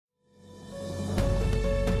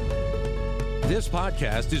This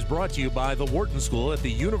podcast is brought to you by the Wharton School at the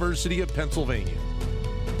University of Pennsylvania.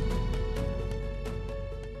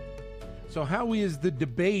 So how is the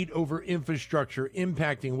debate over infrastructure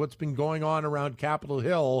impacting what's been going on around Capitol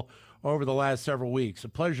Hill over the last several weeks? A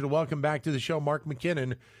pleasure to welcome back to the show Mark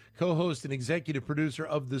McKinnon, co-host and executive producer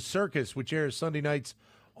of The Circus, which airs Sunday nights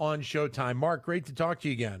on Showtime. Mark, great to talk to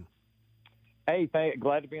you again. Hey,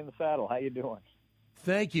 glad to be in the saddle. How you doing?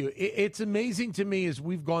 Thank you. It's amazing to me as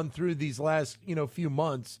we've gone through these last, few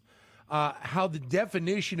months, how the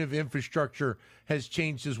definition of infrastructure has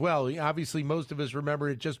changed as well. Obviously, most of us remember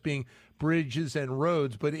it just being bridges and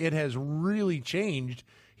roads, but it has really changed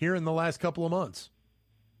here in the last couple of months.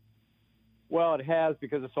 Well, it has,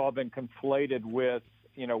 because it's all been conflated with,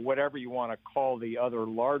 whatever you want to call the other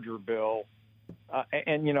larger bill. It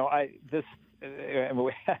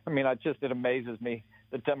amazes me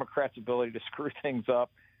the Democrats' ability to screw things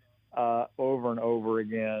up over and over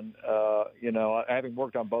again. Having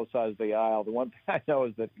worked on both sides of the aisle, the one thing I know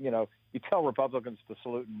is that, you tell Republicans to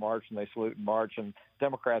salute in March, and they salute in March, and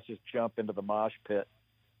Democrats just jump into the mosh pit.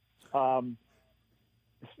 Part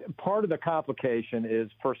of the complication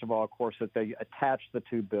is, first of all, of course, that they attached the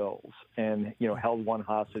two bills and, held one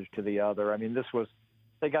hostage to the other. I mean,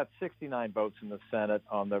 they got 69 votes in the Senate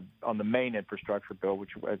on the main infrastructure bill,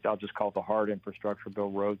 which I'll just call it the hard infrastructure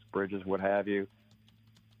bill, roads, bridges, what have you.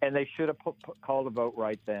 And they should have called a vote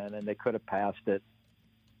right then, and they could have passed it.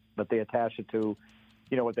 But they attached it to,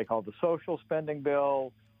 what they call the social spending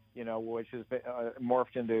bill, which is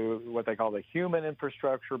morphed into what they call the human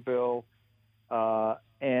infrastructure bill.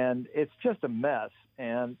 And it's just a mess.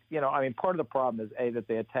 And, part of the problem is, A, that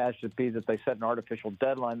they attached it, B, that they set an artificial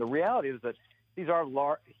deadline. The reality is that these are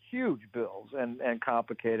huge bills and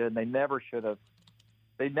complicated, and they never should have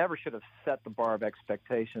set the bar of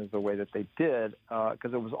expectations the way that they did,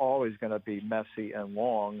 because it was always going to be messy and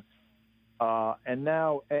long. But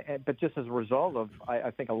just as a result of,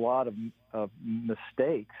 I think, a lot of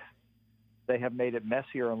mistakes, they have made it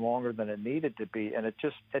messier and longer than it needed to be, and it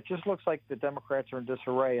just looks like the Democrats are in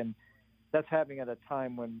disarray, and that's happening at a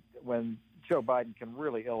time when Joe Biden can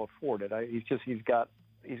really ill afford it.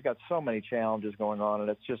 He's got so many challenges going on,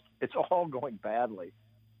 and it's all going badly.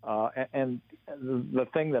 And the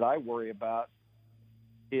thing that I worry about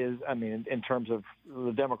is, in terms of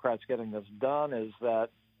the Democrats getting this done, is that,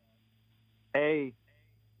 A,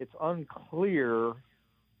 it's unclear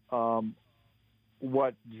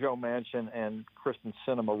what Joe Manchin and Kristen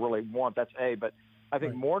Sinema really want. That's A. But I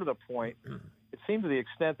think more to the point, it seems to the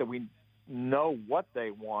extent that we know what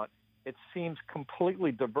they want, it seems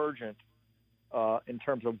completely divergent in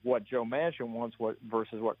terms of what Joe Manchin wants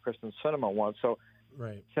versus what Kristen Sinema wants. So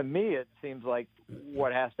to me, it seems like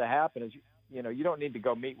what has to happen is, you don't need to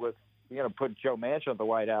go meet with, put Joe Manchin at the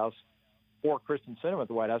White House or Kristen Sinema at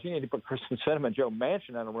the White House. You need to put Kristen Sinema and Joe Manchin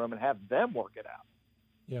in a room and have them work it out.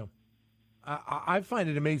 Yeah. I find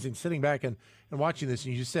it amazing sitting back and watching this.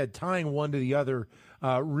 And you just said tying one to the other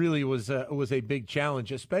really was a big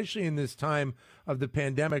challenge, especially in this time of the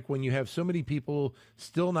pandemic when you have so many people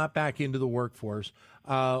still not back into the workforce,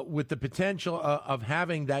 with the potential of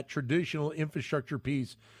having that traditional infrastructure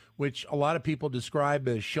piece, which a lot of people describe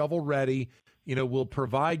as shovel ready, will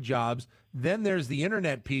provide jobs. Then there's the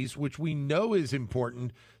internet piece, which we know is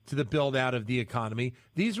important to the build out of the economy.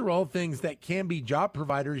 These are all things that can be job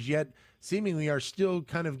providers, yet seemingly are still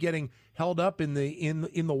kind of getting held up in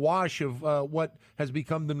the wash of what has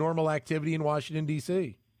become the normal activity in Washington,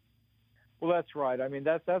 D.C. Well, that's right.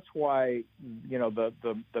 That's why,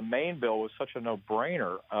 the main bill was such a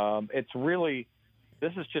no-brainer.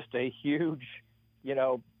 This is just a huge,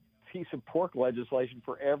 piece of pork legislation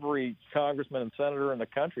for every congressman and senator in the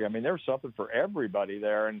country. There's something for everybody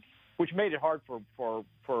there, and which made it hard for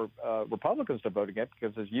Republicans to vote against,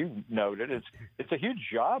 because, as you noted, it's a huge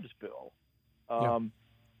jobs bill.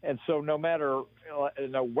 And so no matter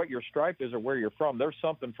what your stripe is or where you're from, there's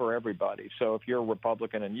something for everybody. So if you're a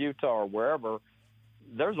Republican in Utah or wherever,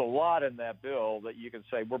 there's a lot in that bill that you can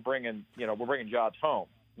say we're bringing jobs home,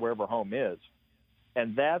 wherever home is.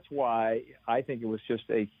 And that's why I think it was just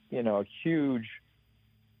a huge.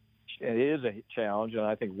 It is a challenge, and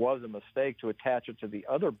I think was a mistake to attach it to the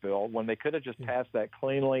other bill when they could have just passed that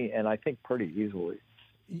cleanly, and I think pretty easily.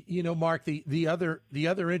 Mark, the other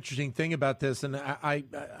interesting thing about this, and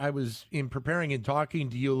I was in preparing and talking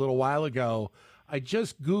to you a little while ago, I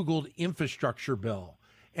just Googled infrastructure bill,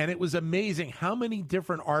 and it was amazing how many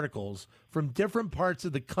different articles from different parts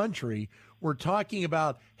of the country were talking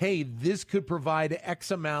about, hey, this could provide X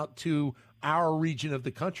amount to our region of the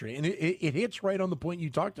country. And it hits right on the point you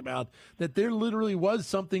talked about, that there literally was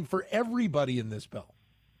something for everybody in this bill.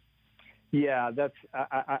 Yeah, that's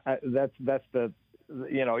the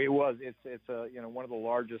it's a one of the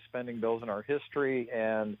largest spending bills in our history,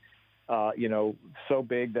 and so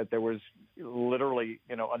big that there was literally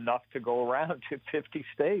enough to go around to 50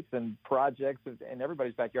 states and projects in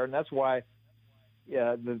everybody's backyard, and that's why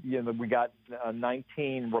we got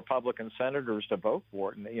 19 Republican senators to vote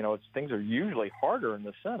for it, and things are usually harder in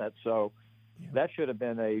the Senate, so. Yeah. That should have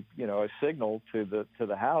been a signal to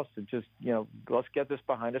the House to just let's get this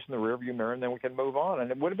behind us in the rearview mirror, and then we can move on.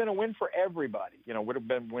 And it would have been a win for everybody. Would have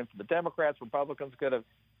been a win for the Democrats. Republicans could have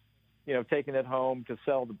taken it home to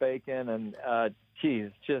sell the bacon. And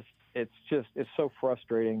it's so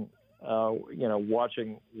frustrating.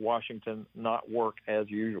 Watching Washington not work as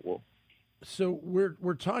usual. So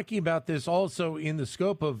we're talking about this also in the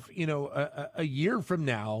scope of a year from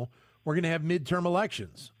now we're going to have midterm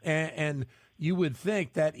elections, and you would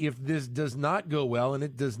think that if this does not go well and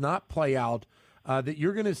it does not play out, that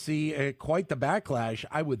you're going to see quite the backlash,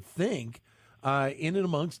 I would think, in and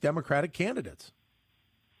amongst Democratic candidates.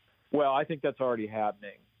 Well, I think that's already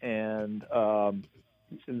happening. And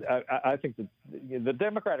I think the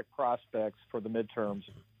Democratic prospects for the midterms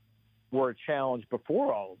were a challenge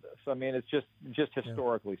before all of this. I mean, it's just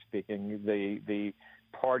historically speaking, the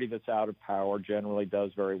party that's out of power generally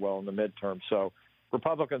does very well in the midterm. So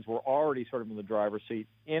Republicans were already sort of in the driver's seat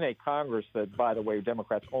in a Congress that, by the way,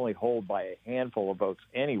 Democrats only hold by a handful of votes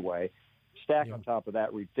anyway. Stack on top of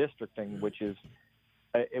that redistricting, which is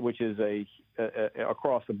a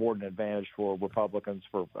across the board an advantage for Republicans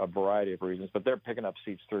for a variety of reasons. But they're picking up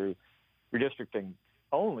seats through redistricting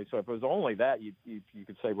only. So if it was only that, you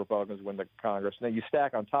could say Republicans win the Congress. Now you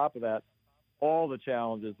stack on top of that all the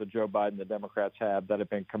challenges that Joe Biden and the Democrats have that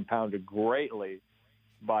have been compounded greatly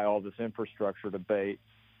by all this infrastructure debate.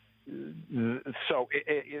 So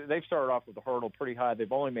they've started off with the hurdle pretty high.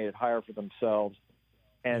 They've only made it higher for themselves,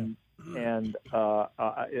 and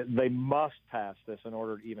they must pass this in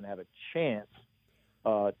order to even have a chance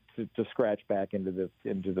to scratch back into the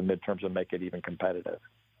midterms and make it even competitive.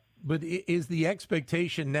 But is the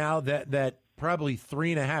expectation now that probably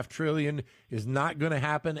 $3.5 trillion is not going to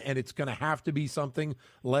happen, and it's going to have to be something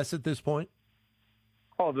less at this point?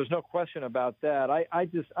 Oh, there's no question about that. I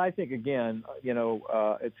think again,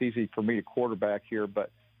 it's easy for me to quarterback here,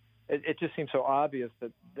 but it just seems so obvious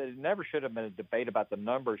that it never should have been a debate about the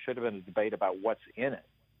number. It should have been a debate about what's in it.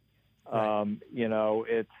 Right.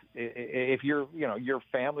 If you're your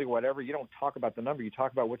family, whatever, you don't talk about the number. You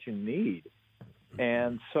talk about what you need.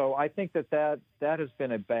 And so I think that has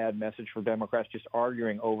been a bad message for Democrats, just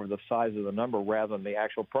arguing over the size of the number rather than the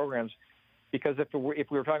actual programs. Because if we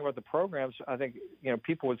were talking about the programs, I think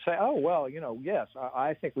people would say, oh well, yes,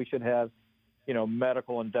 I think we should have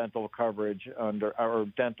medical and dental coverage or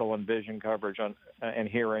dental and vision coverage and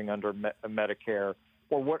hearing under Medicare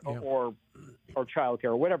or child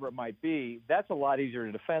care or whatever it might be. That's a lot easier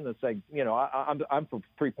to defend than saying, I'm for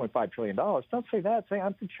 $3.5 trillion. Don't say that. Say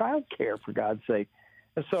I'm for child care, for God's sake.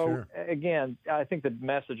 And so, Again, I think the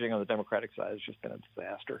messaging on the Democratic side has just been a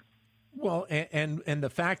disaster. Well, and the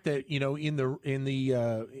fact that in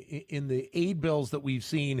the aid bills that we've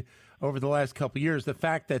seen over the last couple of years, the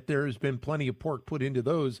fact that there's been plenty of pork put into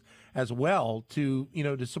those as well to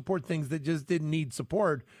support things that just didn't need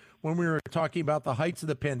support when we were talking about the heights of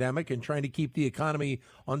the pandemic and trying to keep the economy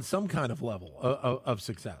on some kind of level of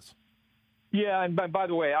success. Yeah, and by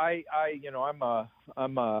the way, I'm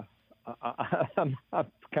kind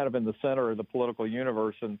of in the center of the political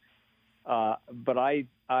universe, and but I've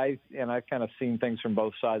kind of seen things from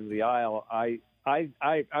both sides of the aisle.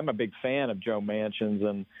 I'm a big fan of Joe Manchin's,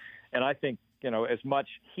 and I think as much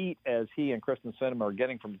heat as he and Kristen Sinema are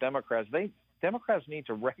getting from Democrats need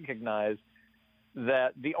to recognize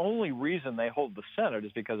that the only reason they hold the Senate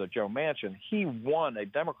is because of Joe Manchin. He won a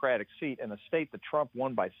Democratic seat in a state that Trump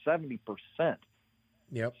won by 70%.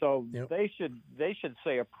 Yep. So they should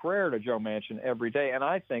say a prayer to Joe Manchin every day. And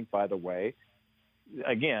I think, by the way,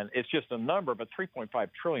 again, it's just a number, but $3.5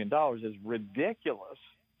 trillion is ridiculous.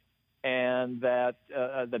 And that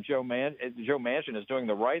Joe Manchin is doing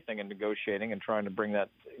the right thing in negotiating and trying to bring that,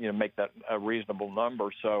 make that a reasonable number.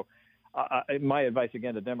 So my advice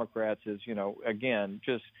again to Democrats is, again,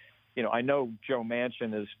 just, I know Joe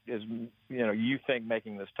Manchin is you think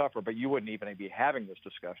making this tougher, but you wouldn't even be having this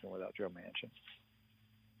discussion without Joe Manchin.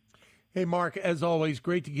 Hey, Mark, as always,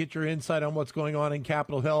 great to get your insight on what's going on in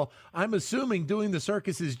Capitol Hill. I'm assuming doing the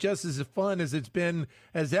circus is just as fun as it's been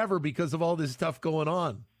as ever because of all this stuff going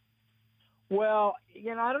on. Well,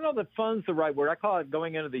 I don't know that fun's the right word. I call it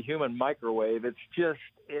going into the human microwave. It's just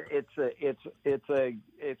it's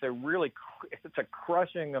a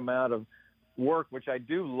crushing amount of work, which I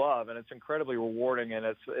do love, and it's incredibly rewarding, and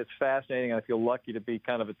it's fascinating. I feel lucky to be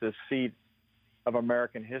kind of at this seat of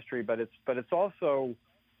American history, but it's also,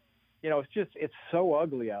 it's so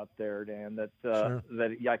ugly out there, Dan, that Sure.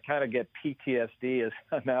 that I kind of get PTSD as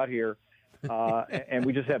I'm out here, and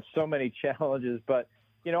we just have so many challenges. But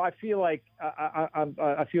I feel like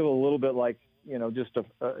I feel a little bit like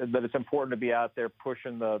that it's important to be out there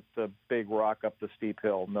pushing the big rock up the steep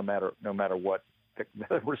hill, no matter what the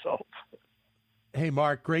results. Hey,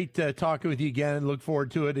 Mark, great talking with you again. Look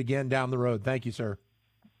forward to it again down the road. Thank you, sir.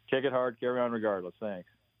 Kick it hard, carry on regardless. Thanks.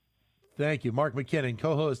 Thank you. Mark McKinnon,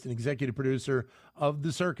 co-host and executive producer of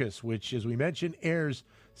The Circus, which, as we mentioned, airs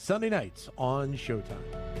Sunday nights on Showtime.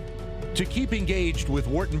 To keep engaged with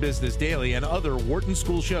Wharton Business Daily and other Wharton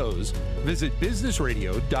School shows, visit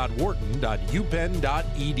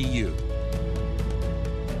businessradio.wharton.upenn.edu.